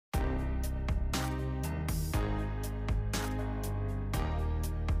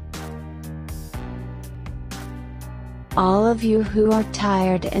All of you who are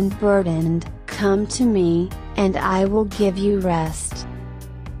tired and burdened, come to me, and I will give you rest.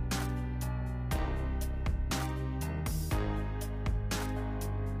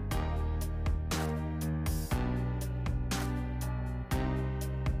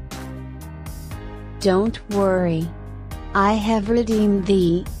 Don't worry. I have redeemed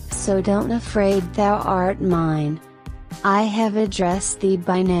thee, so don't afraid thou art mine. I have addressed thee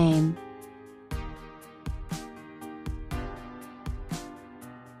by name.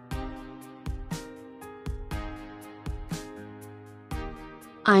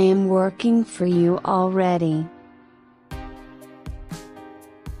 I am working for you already.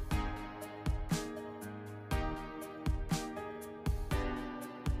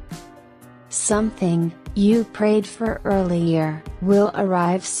 Something you prayed for earlier will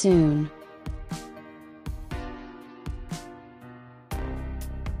arrive soon.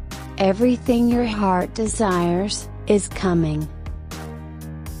 Everything your heart desires is coming.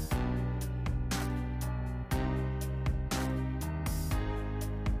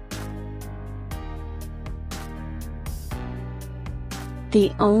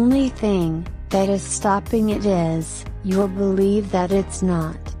 The only thing that is stopping it is your belief that it's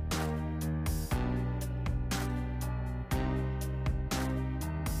not.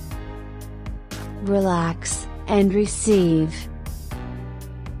 Relax, and receive.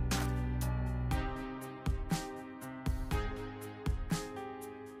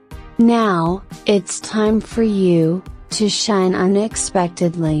 Now, it's time for you to shine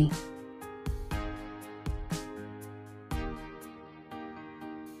unexpectedly.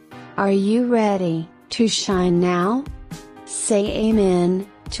 Are you ready to shine now? Say Amen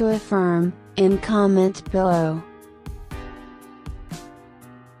to affirm in comment below.